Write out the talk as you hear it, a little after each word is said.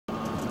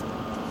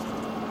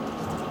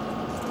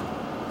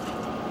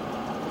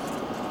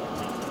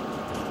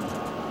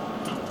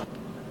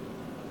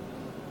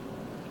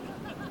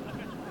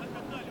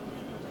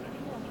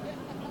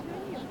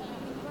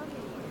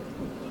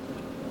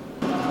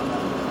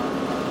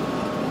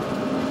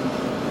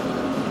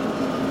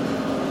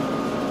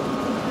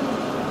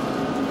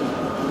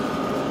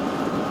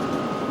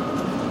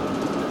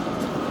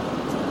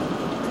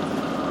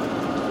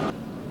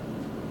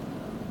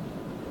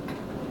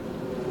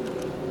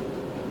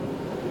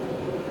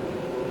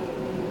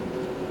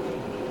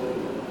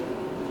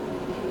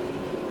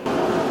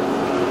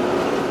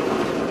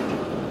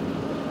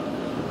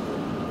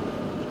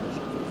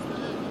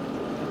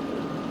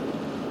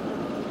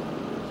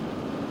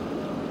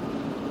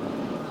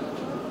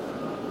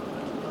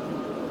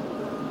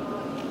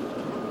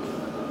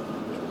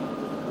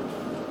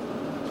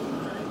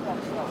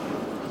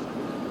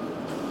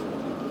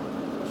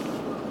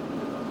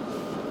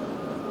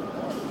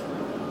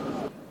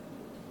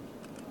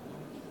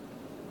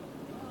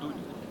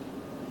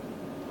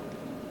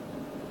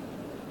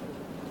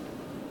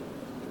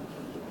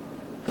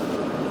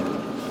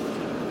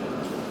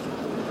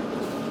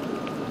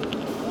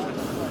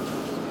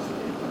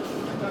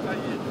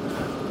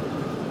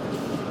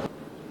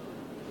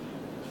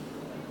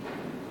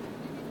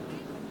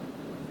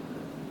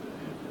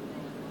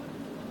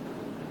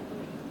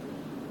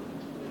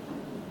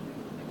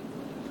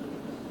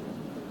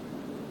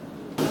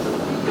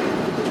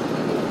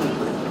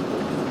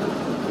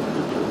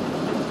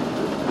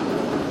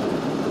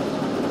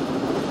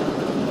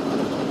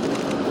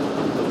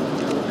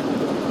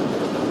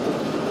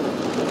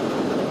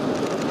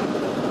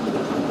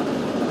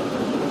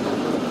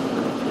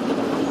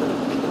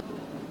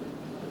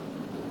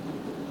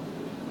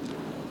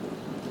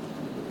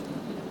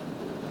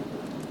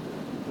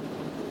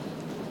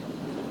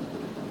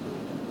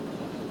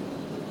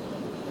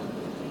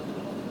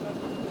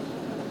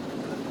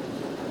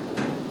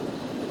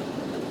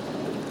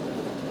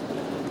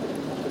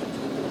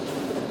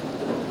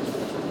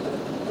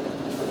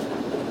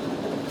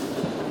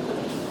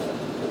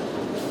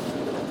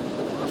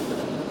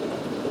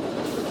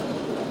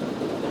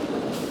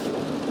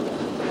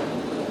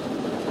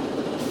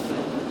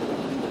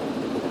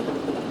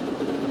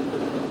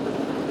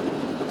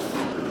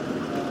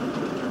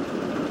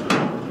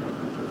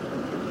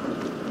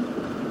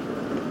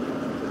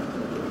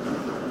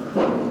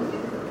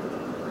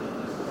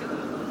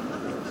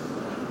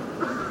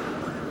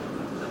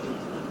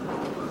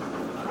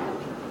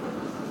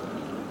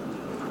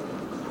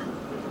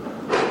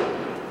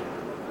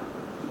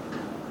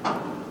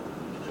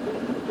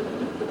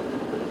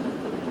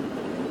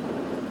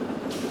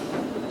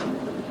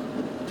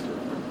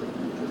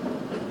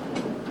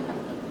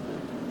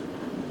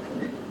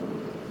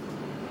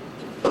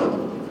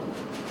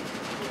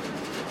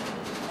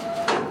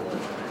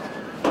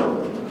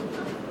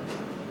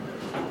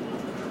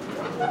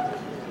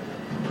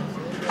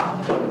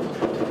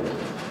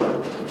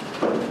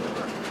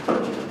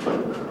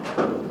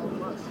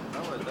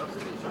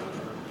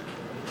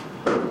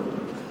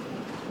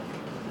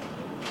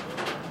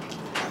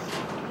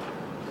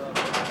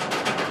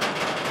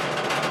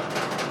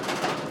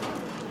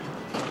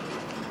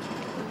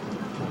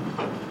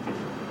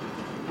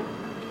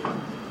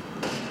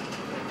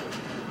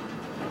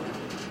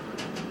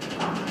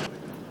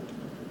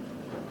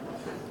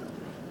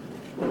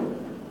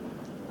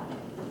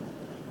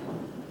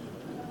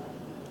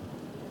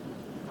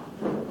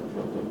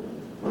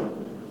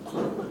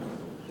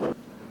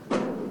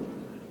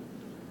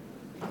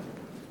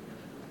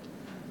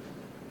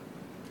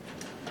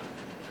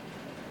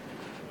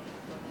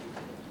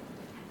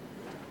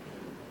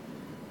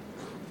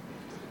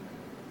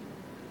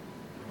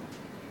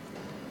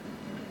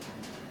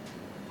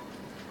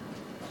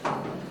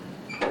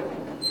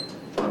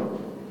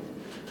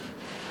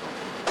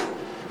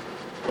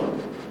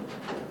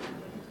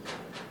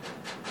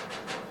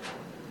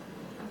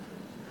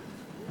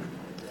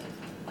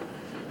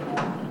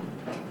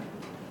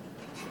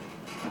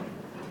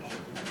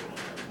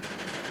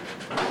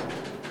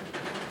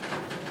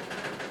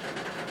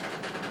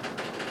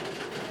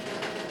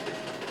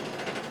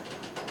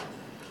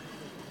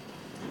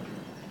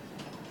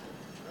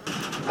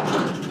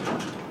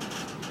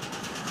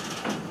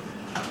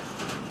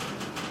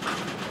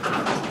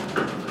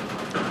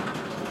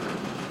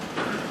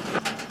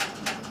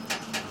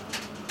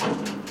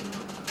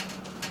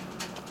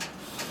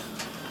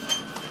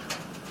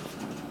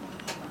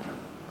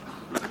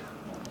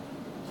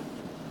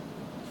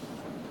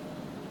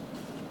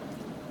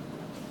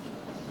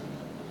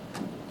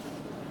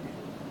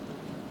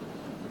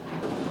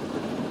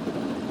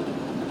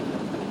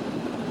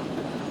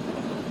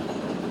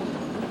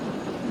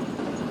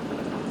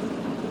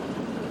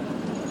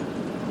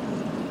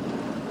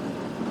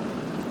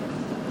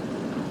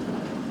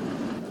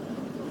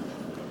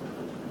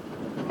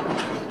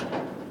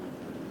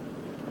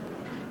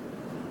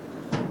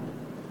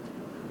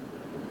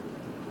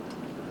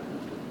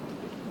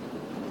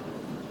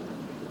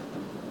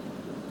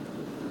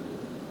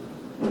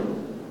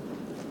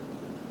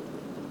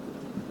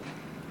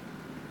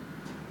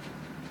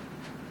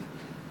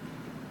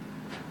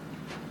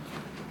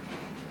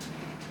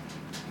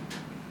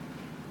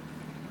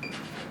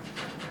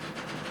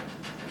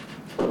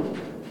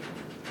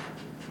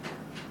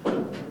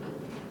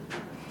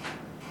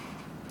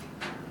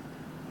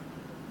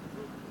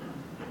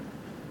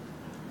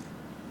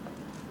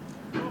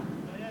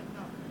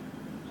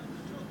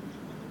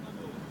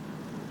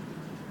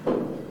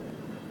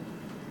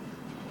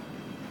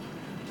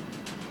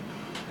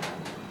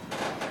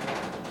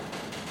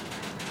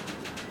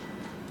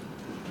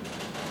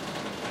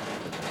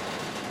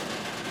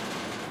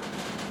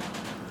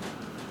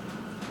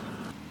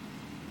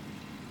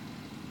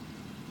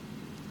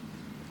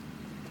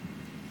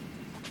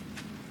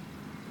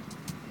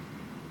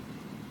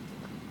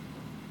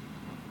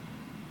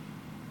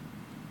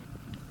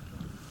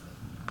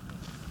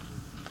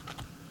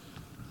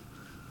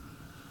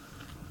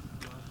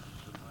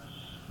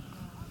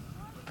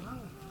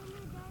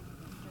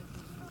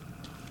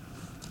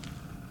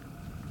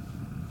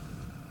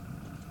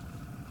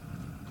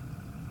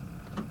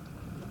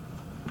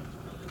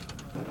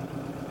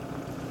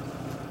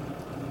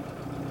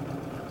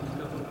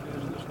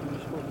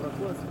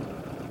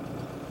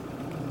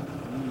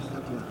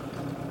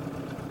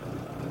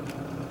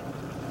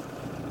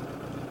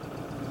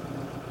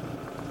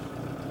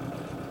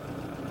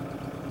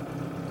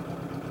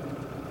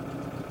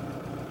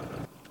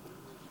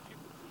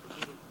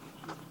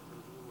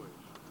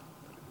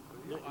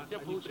тебя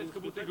получается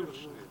как будто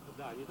игрушечные.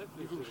 Да, не так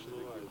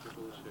игрушечные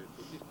получается.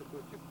 Вот есть такой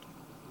эффект,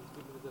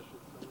 если даже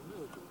самую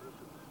мелочь,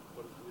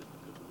 пару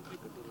несколько людей,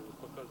 которые вот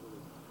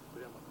показывают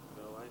прямо.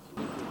 Давайте.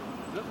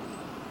 Да?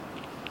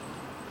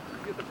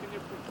 Я так и не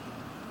понял.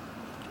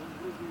 Он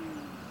вроде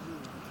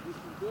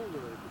очень долго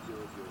это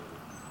дело делали.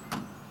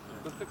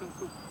 В конце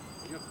концов,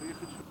 я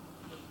хочу.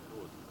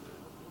 Вот.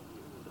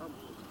 Там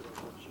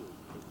вообще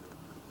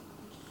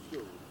все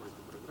по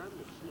этой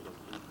программе, все там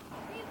будет.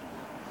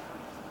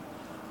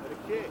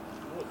 Алексей,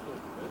 вот,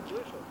 он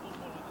слышал?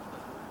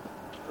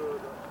 Что,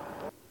 да.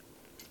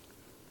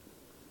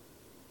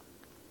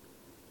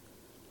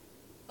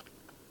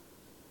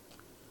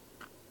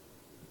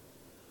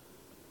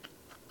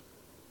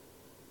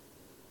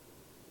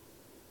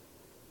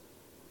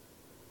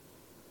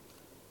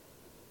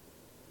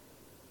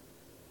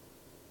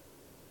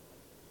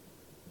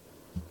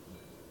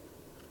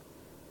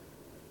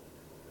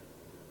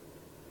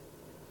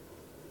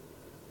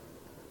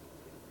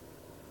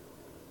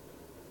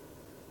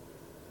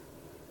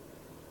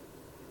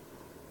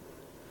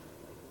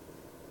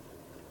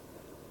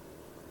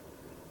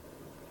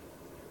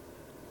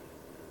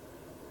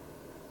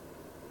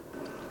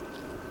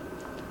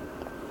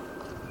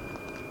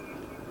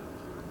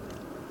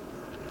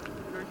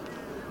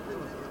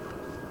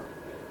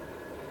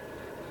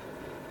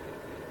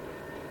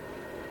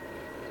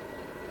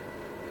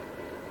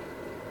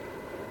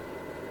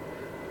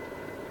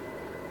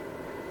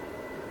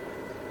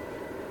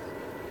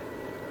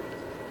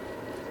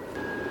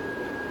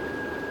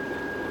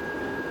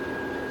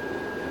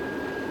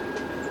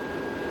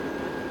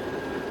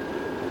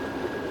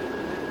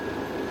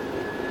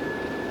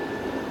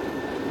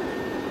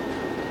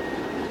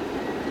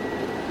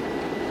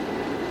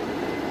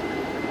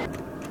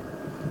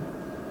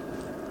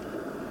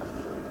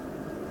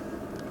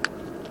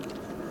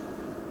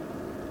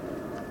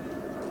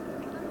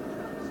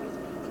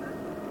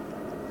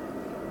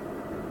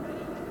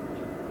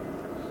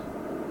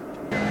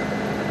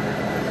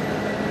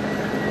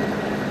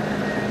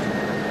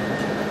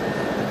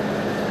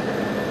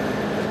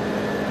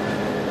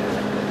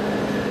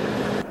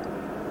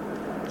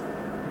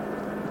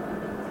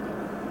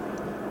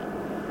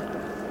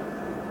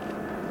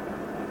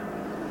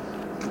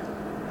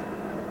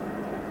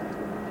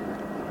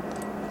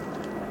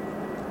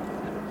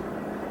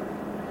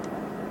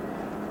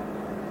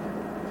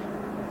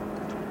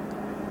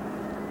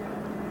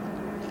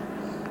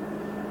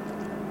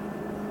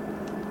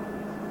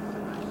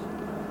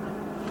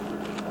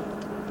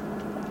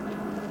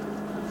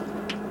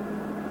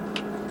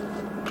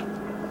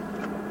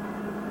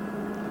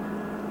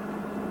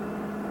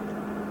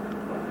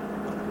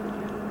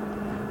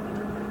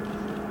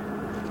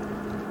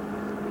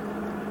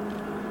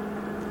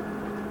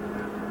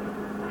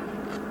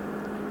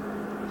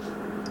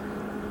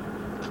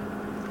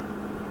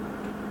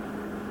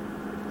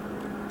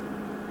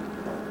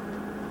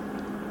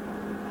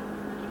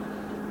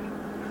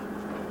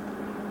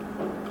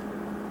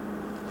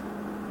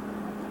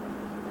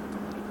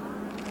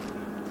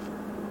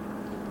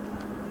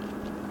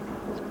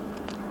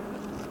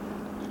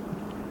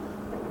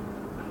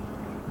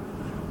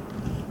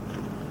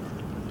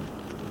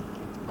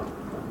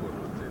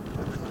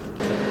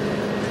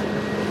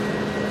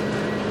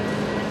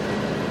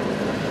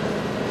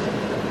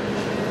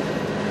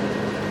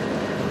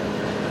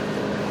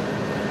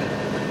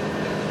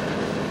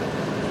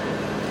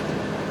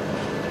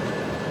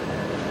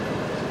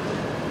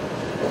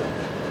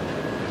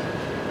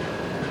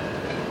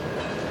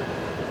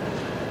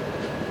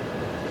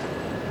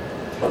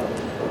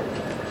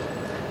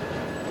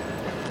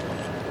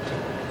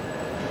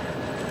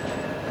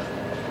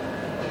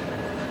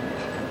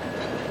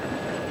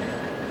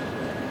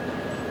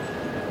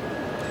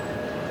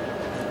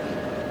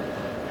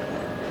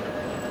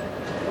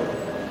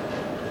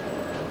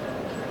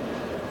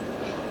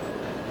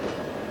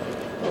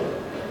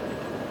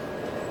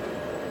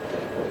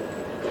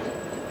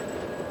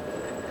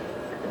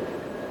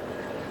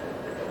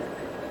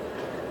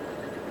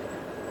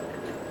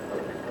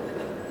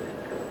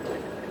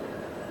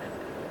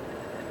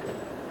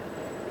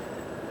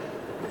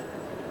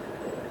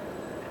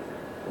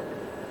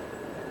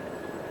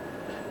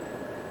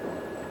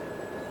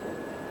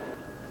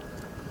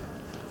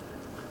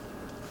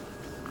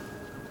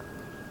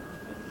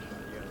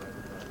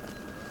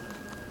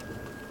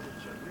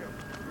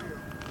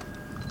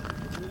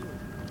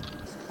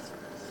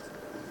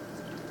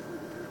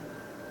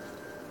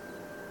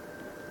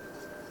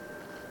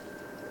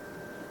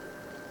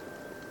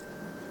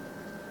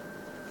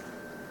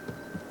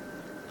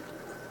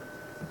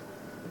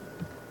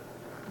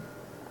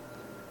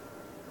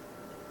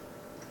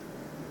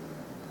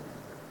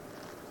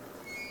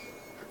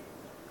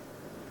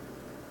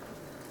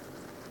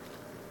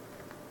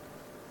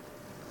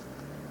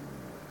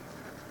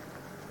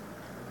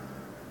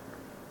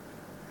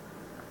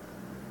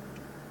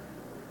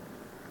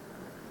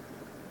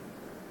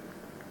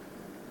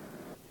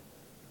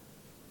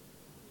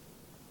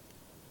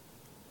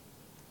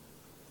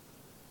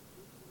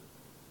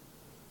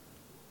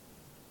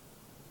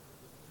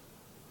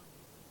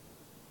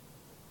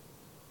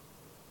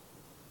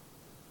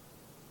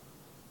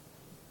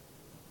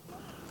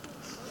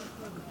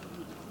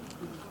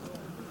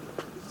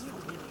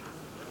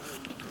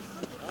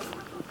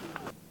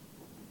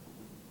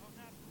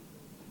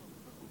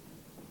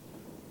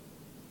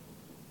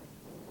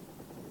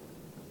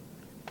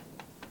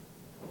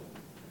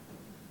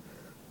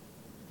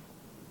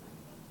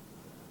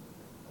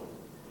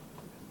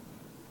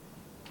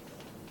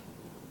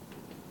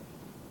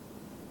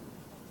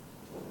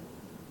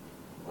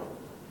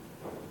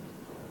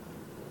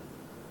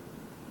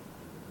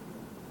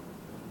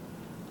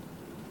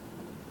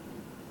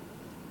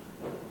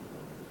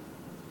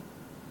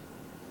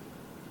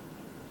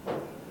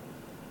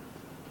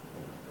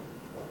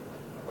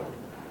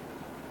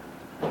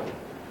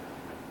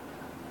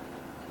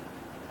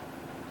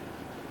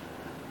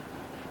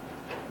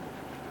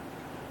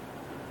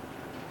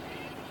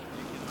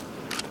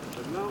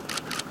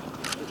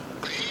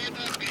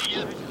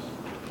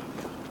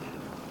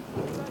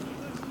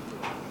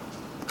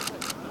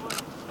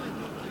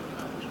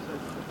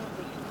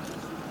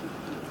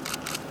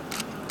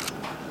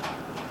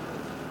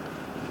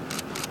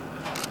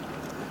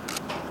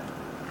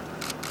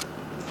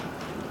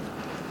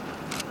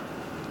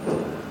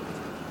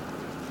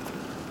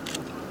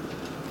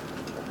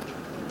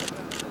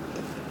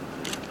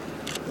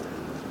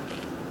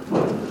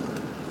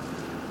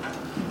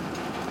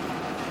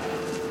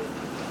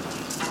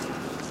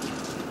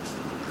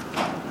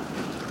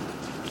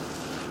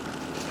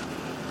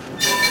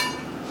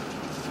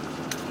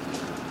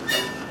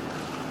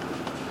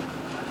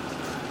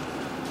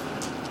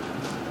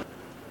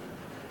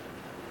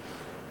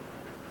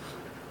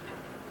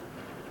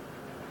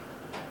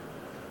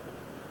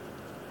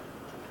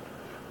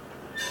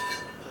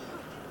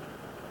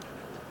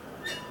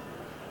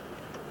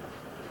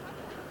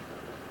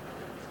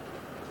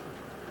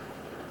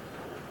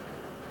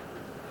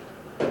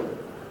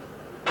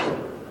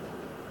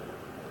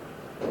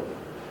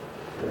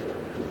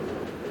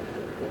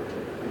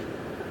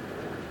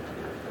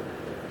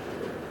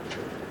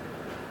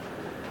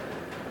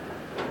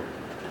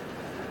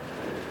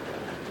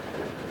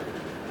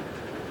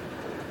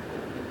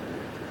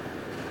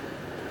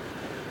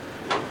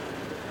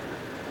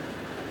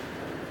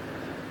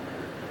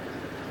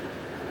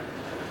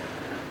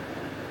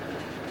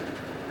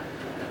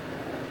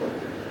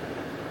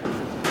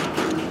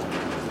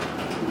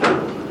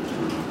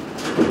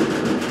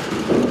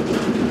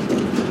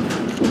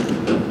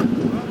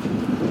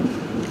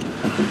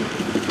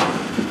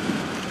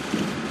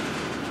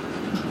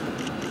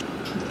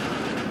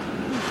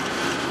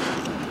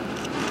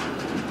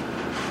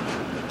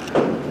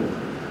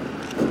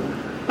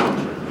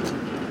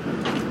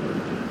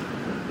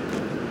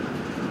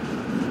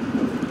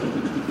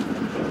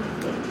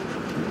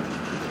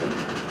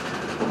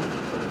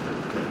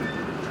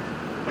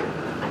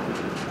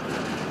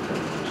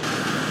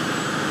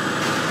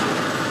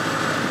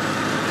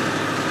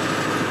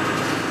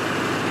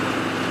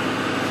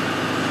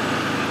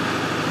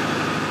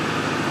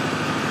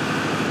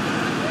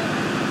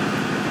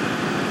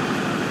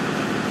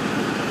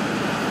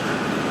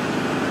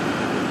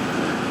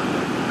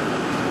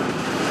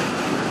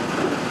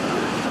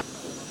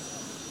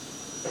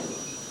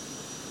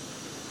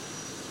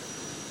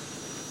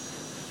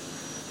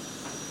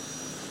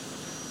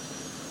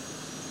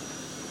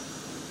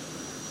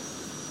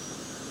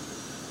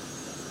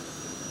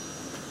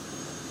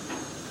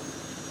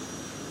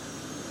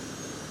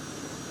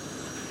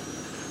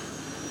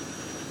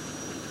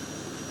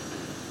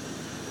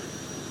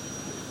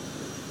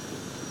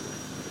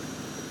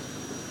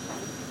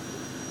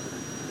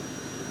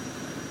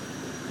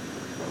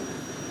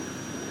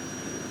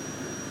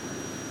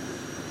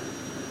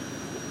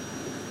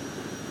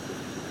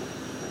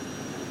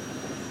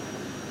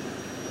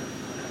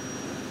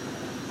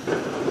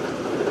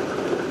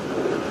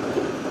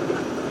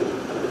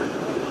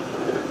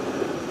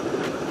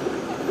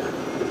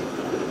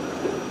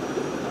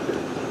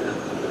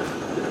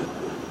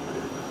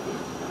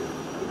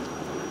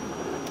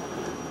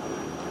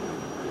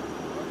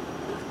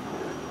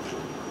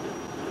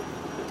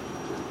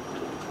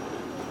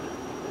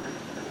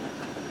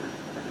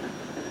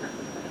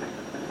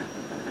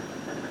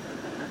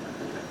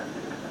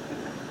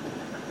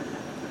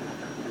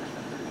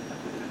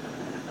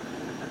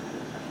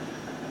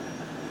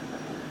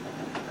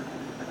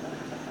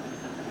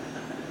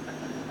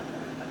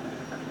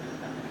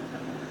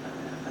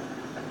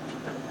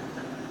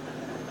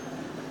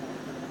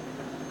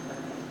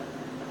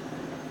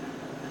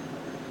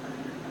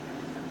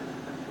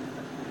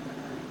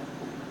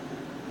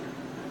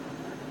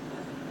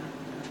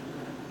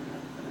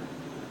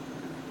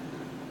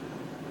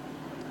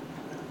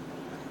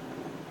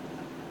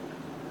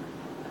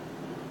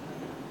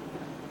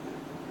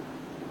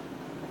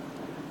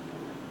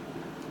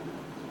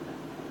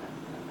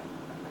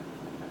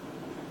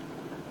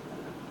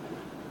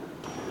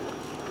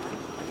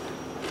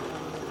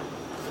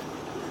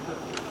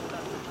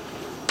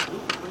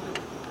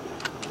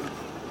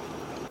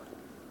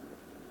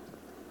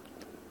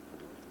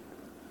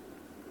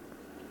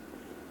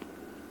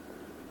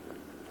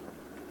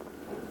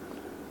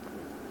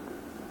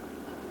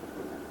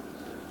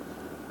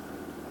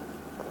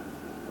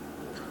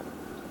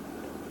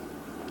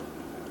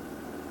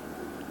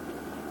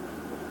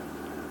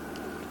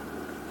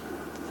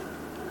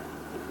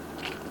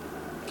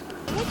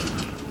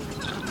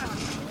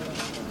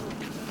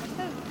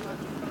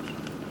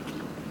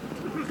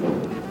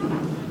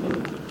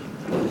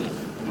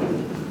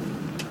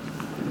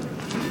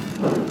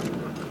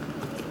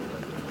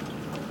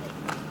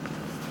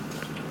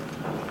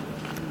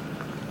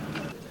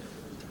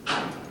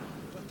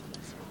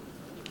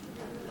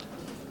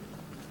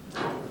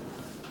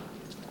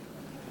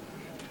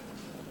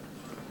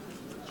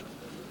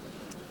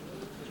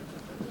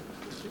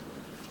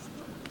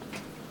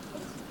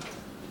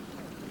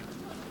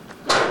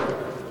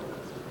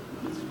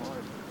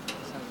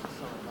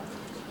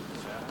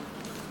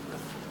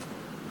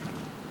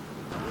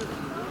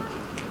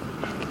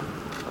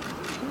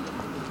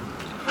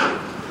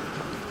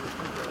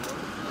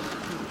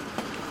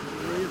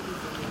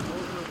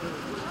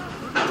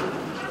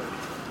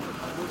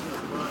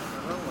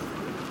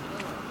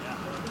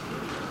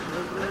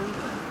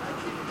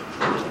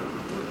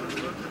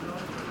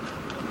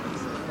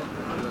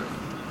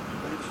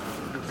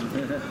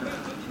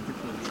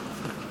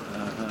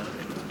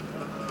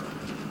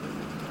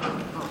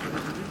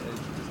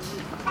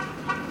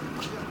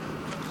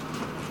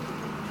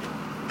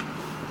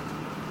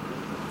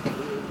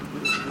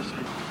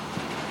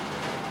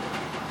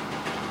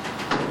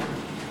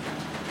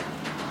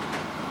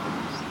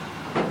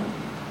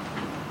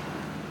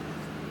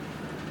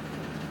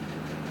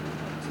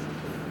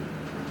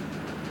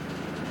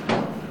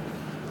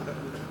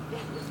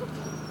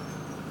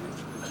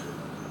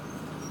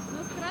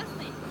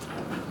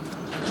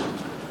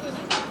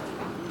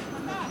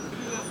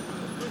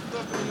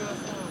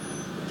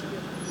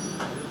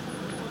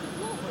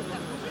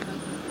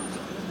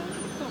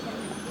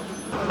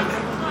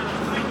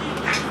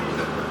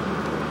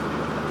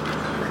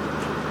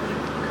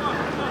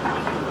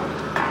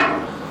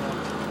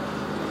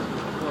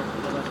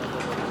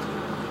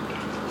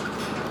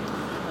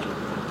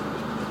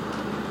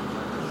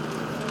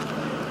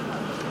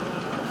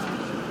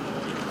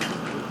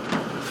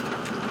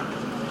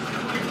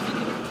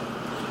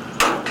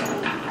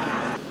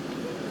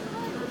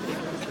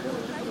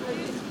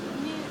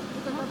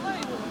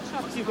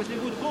 Если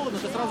будет холодно,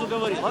 ты сразу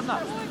говори, ладно?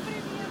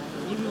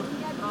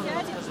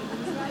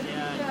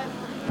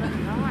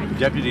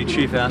 Deputy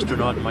Chief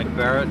Astronaut Mike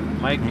Barratt.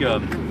 Mike,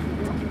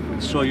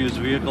 Soyuz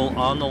vehicle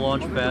on the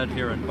launch pad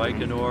here in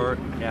Baikonur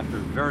after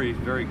very,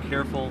 very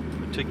careful,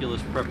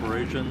 meticulous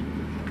preparation.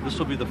 This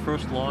will be the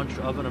first launch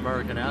of an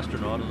American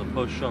astronaut in the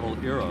post-shuttle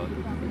era.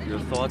 Your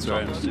thoughts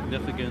on the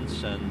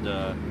significance and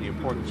the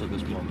importance of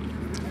this moment?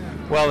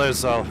 Well,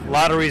 there's a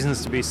lot of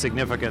reasons to be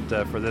significant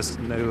for this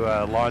new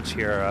launch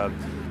here.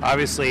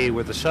 Obviously,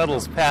 with the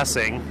shuttles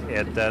passing,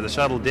 the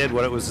shuttle did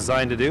what it was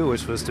designed to do,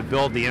 which was to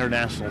build the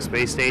International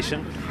Space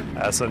Station.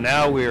 So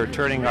now we are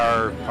turning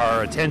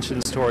our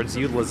attentions towards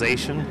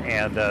utilization,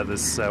 and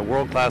this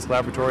world-class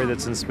laboratory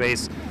that's in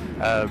space,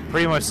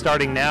 pretty much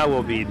starting now,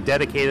 will be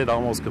dedicated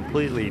almost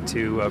completely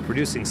to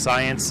producing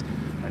science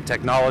and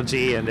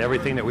technology and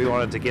everything that we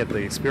wanted to get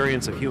the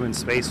experience of human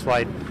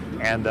spaceflight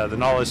and the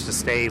knowledge to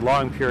stay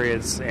long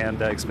periods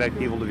and expect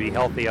people to be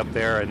healthy up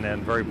there and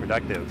then very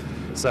productive.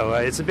 So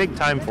it's a big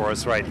time for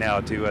us right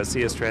now to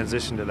see us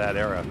transition to that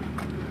era.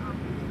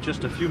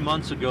 Just a few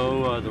months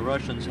ago, the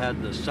Russians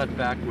had the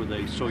setback with a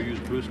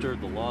Soyuz booster,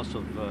 the loss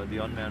of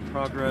the unmanned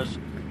Progress.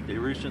 They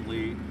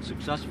recently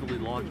successfully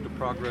launched a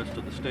Progress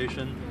to the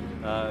station.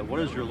 What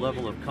is your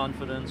level of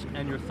confidence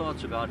and your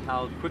thoughts about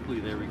how quickly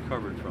they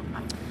recovered from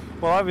it?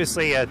 Well,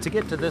 obviously, to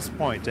get to this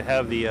point, to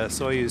have the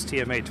Soyuz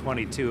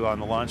TMA-22 on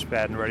the launch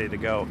pad and ready to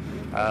go,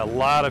 a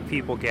lot of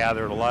people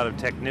gathered, a lot of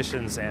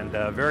technicians and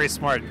very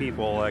smart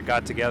people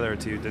got together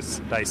to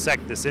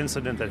dissect this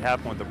incident that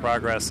happened with the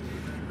Progress.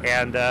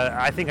 And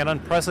I think an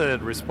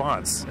unprecedented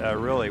response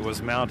really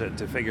was mounted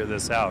to figure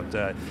this out.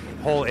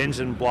 Whole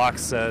engine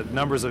blocks,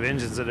 numbers of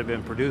engines that have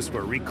been produced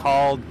were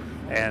recalled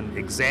and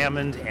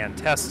examined and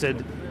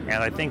tested.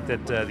 And I think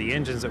that the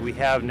engines that we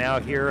have now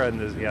here in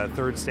the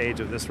third stage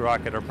of this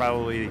rocket are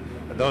probably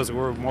those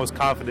we're most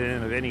confident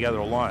in of any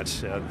other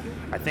launch.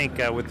 I think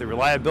with the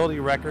reliability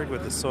record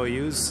with the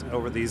Soyuz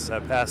over these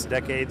past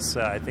decades,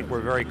 I think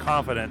we're very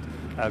confident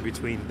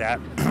between that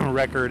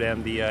record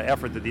and the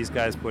effort that these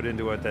guys put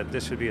into it that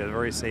this should be a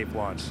very safe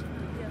launch.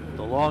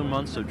 The long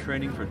months of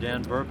training for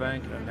Dan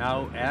Burbank are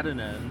now at an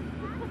end.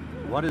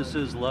 What is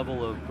his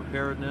level of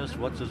preparedness?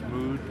 What's his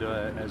mood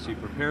as he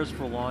prepares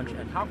for launch?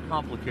 And how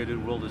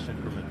complicated will this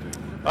increment be?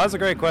 Well, that's a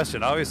great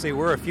question. Obviously,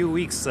 we're a few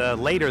weeks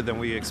later than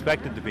we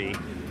expected to be.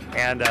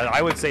 And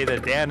I would say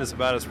that Dan is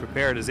about as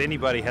prepared as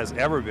anybody has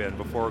ever been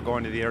before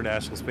going to the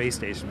International Space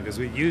Station, because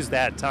we've used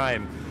that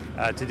time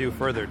to do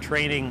further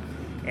training.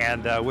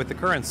 And with the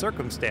current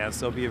circumstance,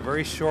 there'll be a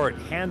very short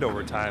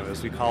handover time,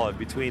 as we call it,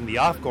 between the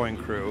off-going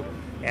crew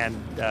and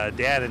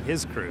Dan and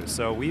his crew.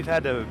 So we've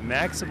had to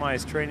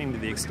maximize training to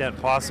the extent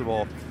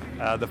possible.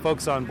 The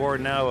folks on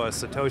board now,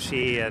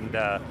 Satoshi and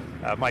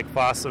Mike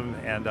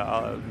Fossum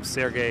and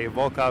Sergei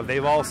Volkov,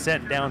 they've all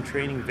sent down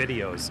training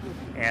videos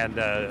and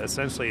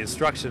essentially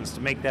instructions to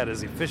make that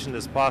as efficient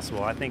as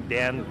possible. I think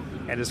Dan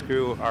and his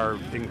crew are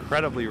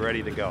incredibly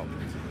ready to go.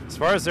 As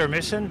far as their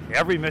mission,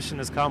 every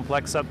mission is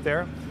complex up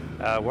there.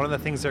 One of the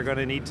things they're going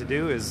to need to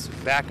do is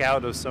back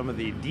out of some of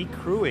the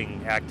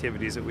decrewing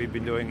activities that we've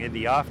been doing in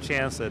the off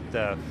chance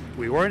that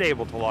we weren't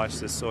able to launch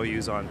this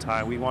Soyuz on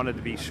time. We wanted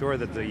to be sure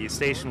that the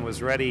station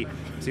was ready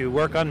to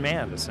work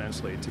unmanned,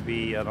 essentially, to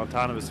be an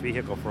autonomous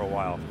vehicle for a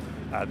while.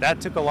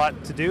 That took a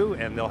lot to do,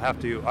 and they'll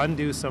have to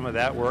undo some of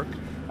that work.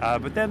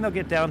 But then they'll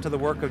get down to the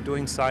work of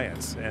doing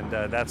science, and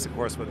that's, of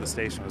course, what the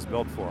station was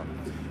built for.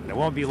 And it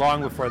won't be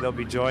long before they'll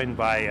be joined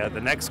by the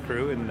next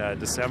crew in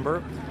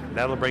December.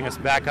 That'll bring us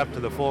back up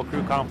to the full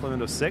crew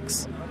complement of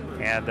 6,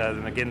 and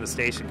then again the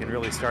station can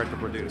really start to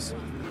produce.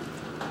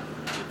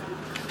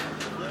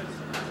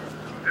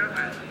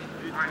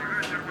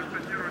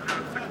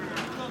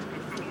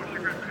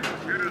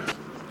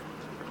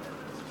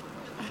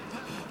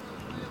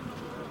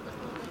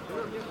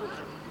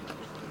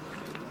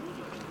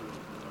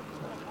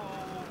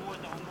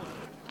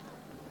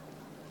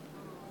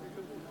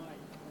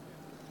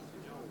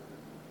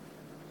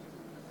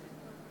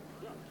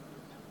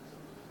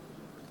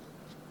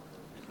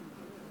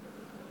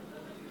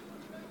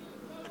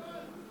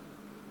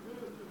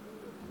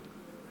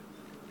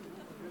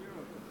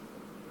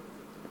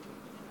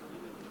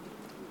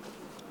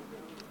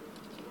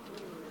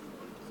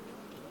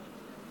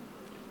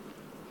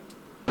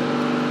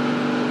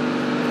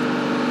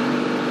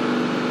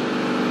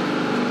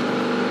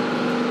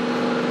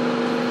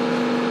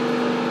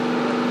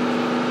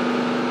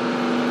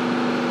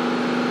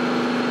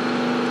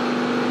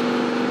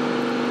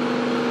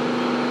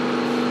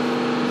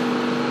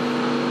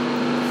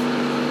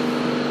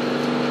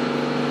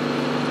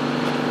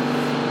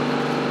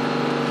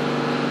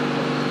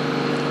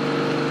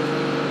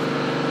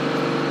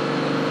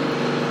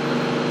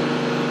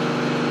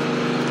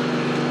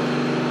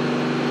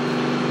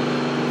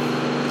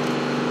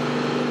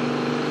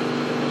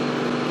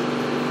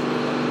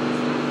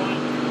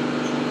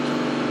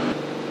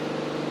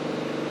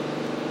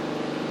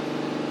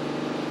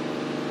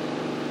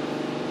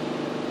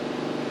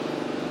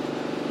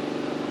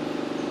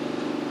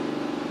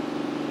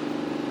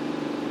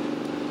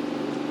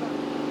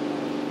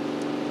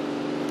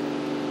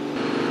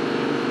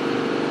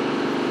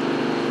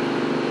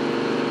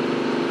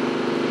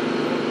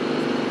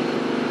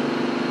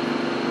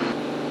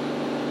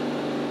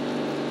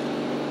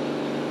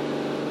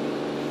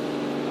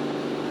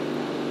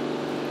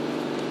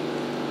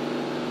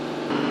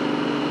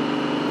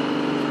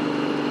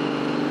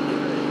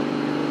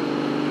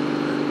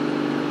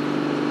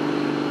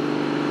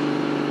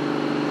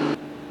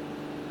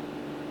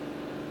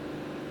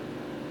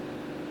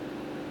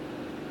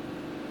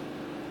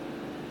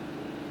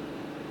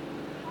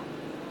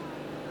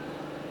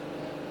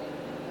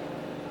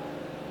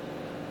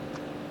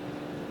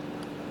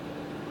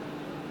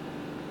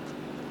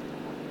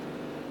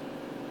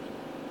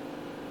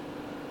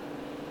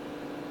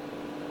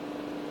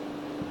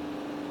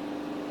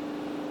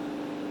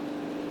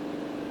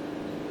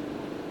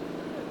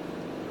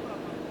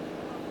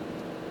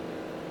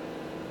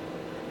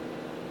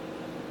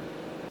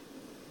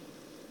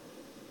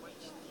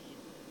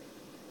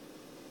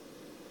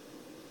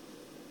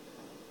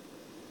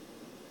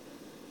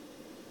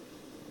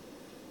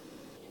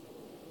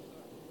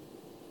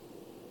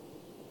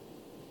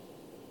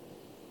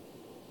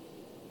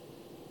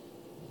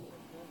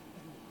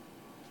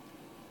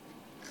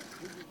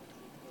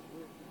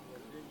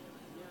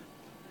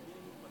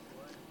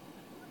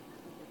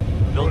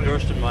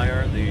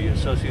 Gerstenmaier, the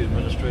Associate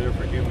Administrator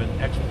for Human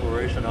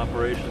Exploration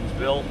Operations.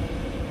 Bill,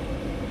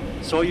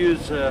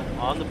 Soyuz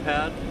on the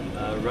pad,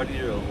 ready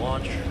to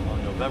launch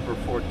on November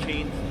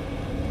 14th.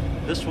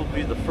 This will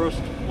be the first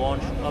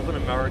launch of an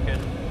American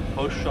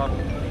post-shuttle.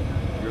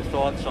 Your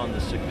thoughts on the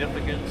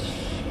significance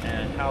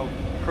and how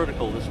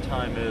critical this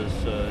time is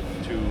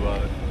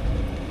to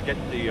get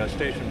the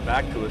station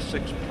back to a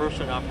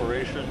 6-person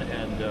operation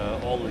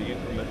and all the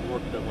increment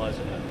work that lies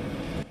ahead?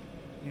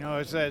 You know,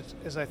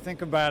 as I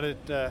think about it,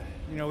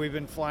 you know, we've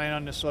been flying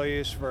on the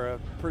Soyuz for a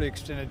pretty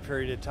extended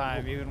period of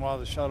time, even while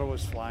the shuttle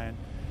was flying.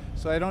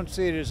 So I don't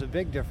see it as a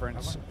big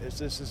difference, as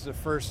this is the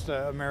first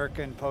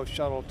American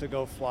post-shuttle to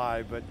go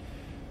fly.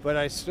 But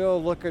I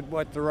still look at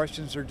what the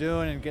Russians are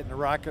doing and getting the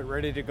rocket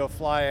ready to go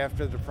fly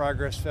after the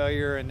Progress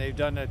failure, and they've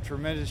done a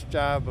tremendous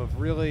job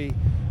of really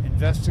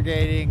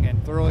investigating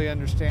and thoroughly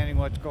understanding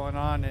what's going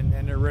on,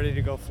 and they're ready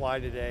to go fly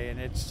today. And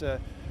it's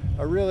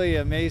really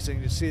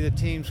amazing to see the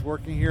teams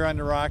working here on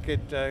the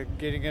rocket,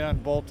 getting it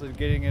unbolted,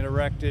 getting it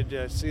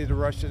erected, see the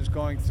Russians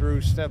going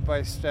through step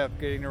by step,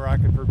 getting the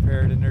rocket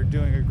prepared, and they're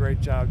doing a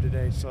great job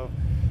today. So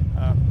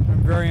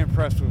I'm very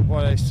impressed with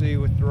what I see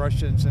with the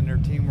Russians and their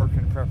teamwork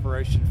in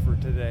preparation for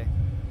today.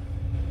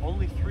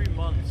 Only 3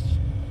 months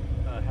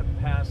have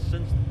passed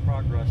since the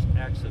Progress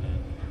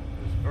accident.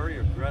 It was very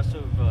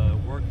aggressive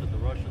work that the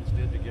Russians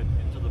did to get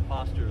into the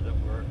posture that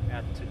we're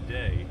at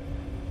today.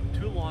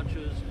 2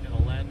 launches and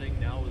a landing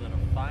now within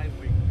a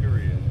 5-week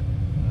period.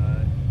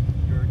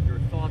 Your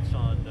thoughts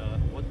on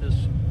what this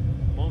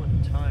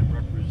moment in time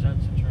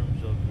represents in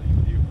terms of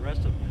the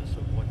aggressiveness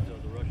of what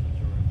the Russians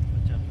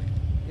are attempting?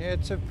 Yeah,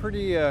 it's a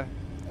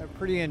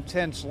pretty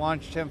intense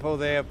launch tempo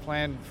they have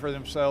planned for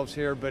themselves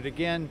here. But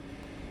again,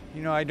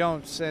 you know, I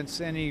don't sense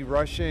any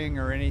rushing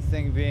or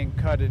anything being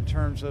cut in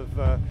terms of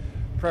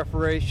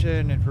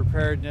preparation and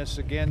preparedness.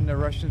 Again, the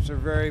Russians are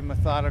very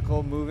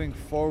methodical, moving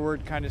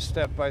forward kind of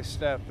step by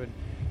step. And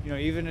you know,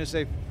 even as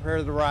they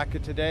prepare the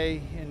rocket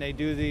today and they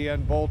do the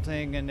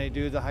unbolting and they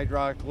do the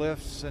hydraulic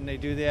lifts and they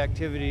do the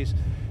activities,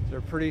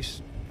 they're pretty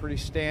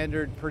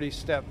standard, pretty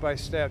step by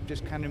step,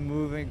 just kind of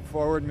moving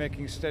forward,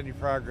 making steady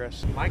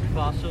progress. Mike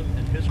Barratt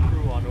and his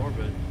crew on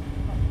orbit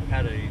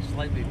had a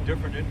slightly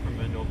different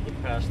increment over the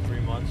past 3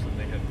 months than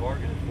they had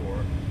bargained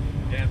for.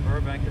 Dan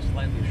Burbank, a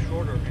slightly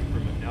shorter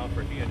increment now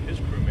for he and his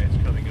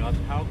crewmates coming up.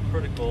 How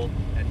critical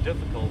and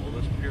difficult will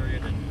this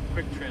period and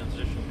quick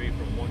transition be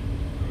from one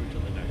crew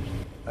to the next?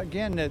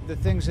 Again, the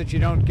things that you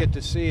don't get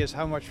to see is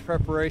how much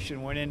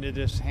preparation went into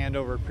this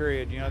handover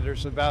period. You know,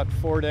 there's about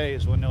 4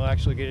 days when they'll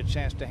actually get a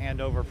chance to hand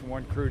over from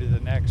one crew to the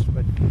next.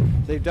 But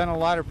they've done a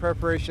lot of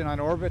preparation on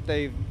orbit.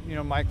 They've, you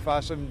know, Mike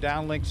Fossum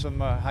downlinked some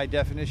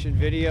high-definition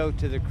video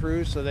to the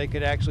crew so they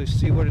could actually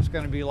see what it's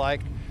going to be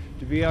like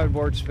to be on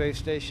board space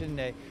station.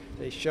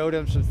 They showed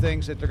them some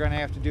things that they're going to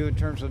have to do in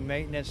terms of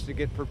maintenance to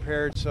get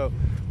prepared. So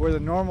where the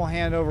normal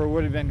handover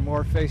would have been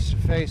more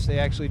face-to-face, they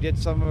actually did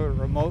some of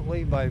it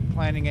remotely by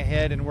planning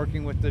ahead and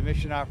working with the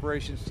mission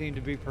operations team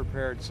to be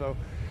prepared. So,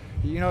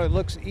 you know, it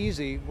looks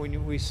easy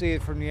when we see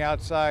it from the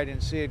outside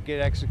and see it get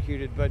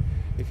executed. But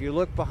if you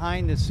look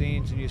behind the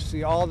scenes and you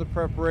see all the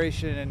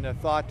preparation and the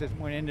thought that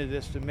went into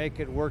this to make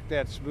it work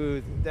that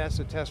smooth, that's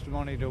a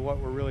testimony to what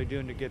we're really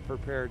doing to get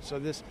prepared. So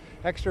this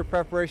extra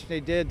preparation they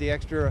did, the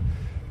extra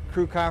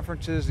crew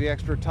conferences, the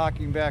extra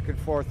talking back and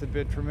forth have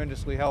been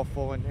tremendously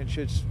helpful and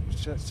should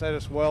set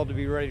us well to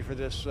be ready for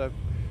this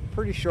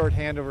pretty short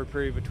handover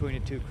period between the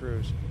 2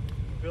 crews.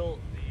 Bill,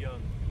 the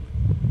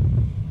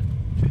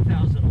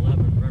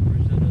 2011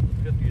 represented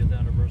the 50th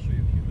anniversary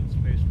of human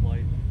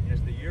spaceflight. As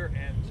the year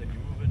ends and you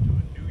move into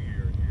a new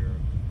year here,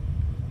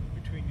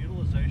 between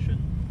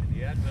utilization and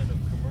the advent of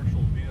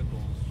commercial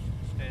vehicles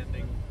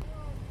standing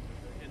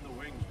in the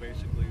wings,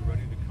 basically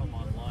ready to come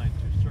online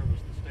to service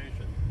the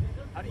station,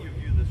 how do you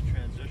view this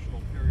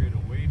transitional period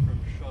away from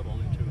shuttle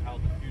into how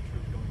the future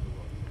is going to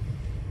look?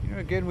 You know,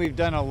 again, we've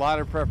done a lot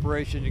of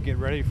preparation to get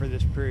ready for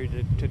this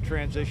period to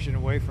transition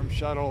away from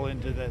shuttle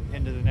into the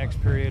next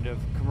period of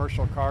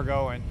commercial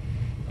cargo, and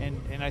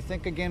I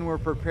think again we're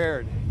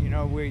prepared. You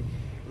know, we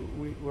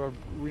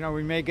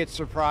may get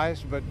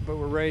surprised, but we're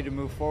ready to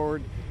move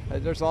forward.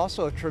 There's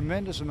also a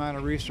tremendous amount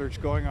of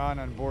research going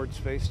on board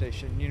space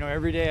station. You know,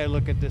 every day I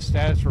look at the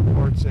status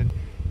reports and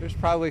there's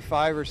probably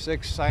 5 or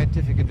 6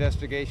 scientific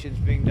investigations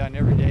being done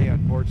every day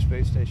on board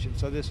space station.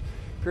 So this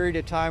period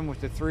of time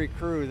with the 3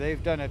 crew,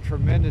 they've done a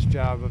tremendous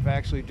job of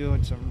actually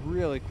doing some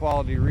really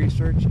quality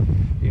research.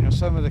 You know,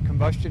 some of the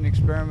combustion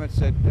experiments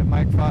that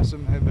Mike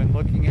Fossum have been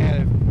looking at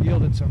have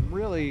yielded some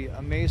really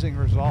amazing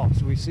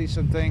results. We see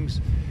some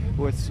things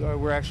with,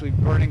 we're actually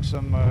burning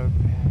some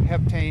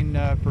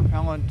heptane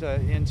propellant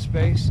in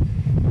space.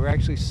 We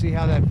actually see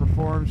how that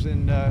performs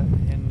in the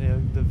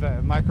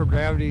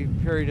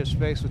microgravity period of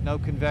space with no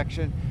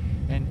convection,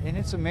 and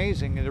it's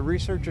amazing. And the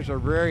researchers are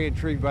very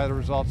intrigued by the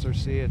results they're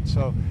seeing.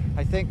 So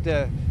I think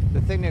the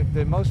thing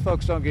that most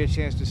folks don't get a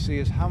chance to see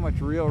is how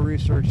much real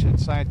research and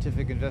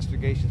scientific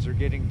investigations are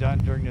getting done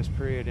during this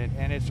period,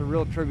 and it's a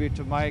real tribute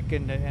to Mike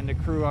and the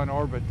crew on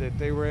orbit that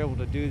they were able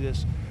to do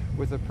this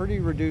with a pretty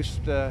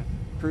reduced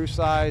crew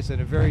size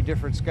and a very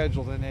different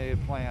schedule than they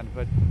had planned.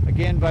 But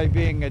again, by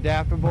being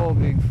adaptable,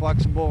 being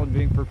flexible, and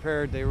being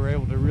prepared, they were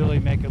able to really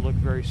make it look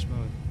very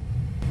smooth.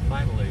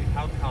 Finally,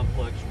 how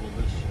complex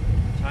will this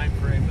time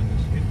frame and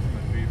this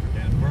increment be for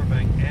Dan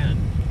Burbank and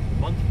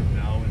a month from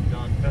now when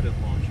Don Pettit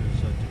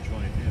launches to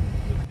join him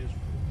with his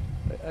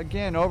crew?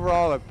 Again,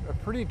 overall, a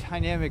pretty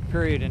dynamic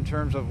period in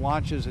terms of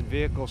launches and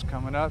vehicles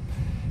coming up.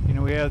 You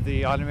know, we have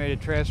the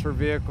automated transfer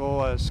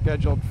vehicle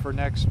scheduled for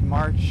next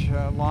March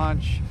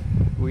launch.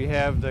 We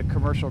have the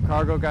commercial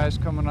cargo guys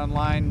coming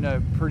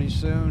online pretty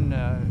soon.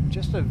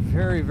 Just a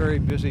very, very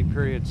busy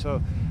period.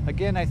 So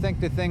again, I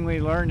think the thing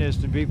we learned is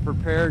to be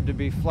prepared, to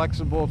be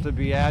flexible, to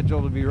be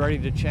agile, to be ready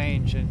to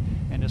change.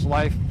 And as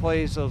life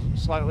plays a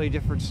slightly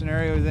different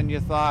scenario than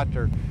you thought,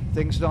 or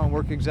things don't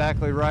work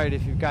exactly right,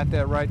 if you've got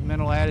that right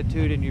mental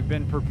attitude and you've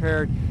been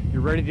prepared,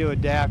 you're ready to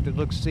adapt. It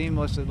looks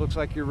seamless. It looks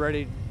like you're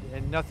ready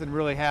and nothing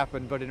really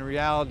happened, but in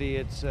reality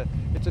it's a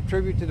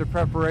tribute to the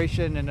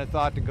preparation and the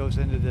thought that goes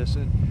into this.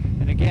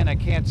 And again, I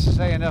can't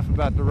say enough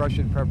about the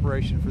Russian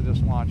preparation for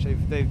this launch.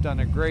 They've done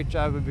a great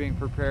job of being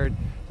prepared.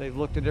 They've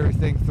looked at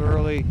everything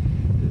thoroughly.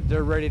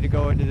 They're ready to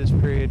go into this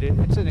period.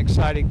 It's an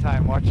exciting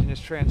time watching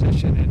this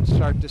transition and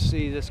start to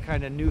see this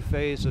kind of new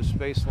phase of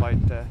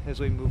spaceflight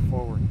as we move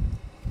forward.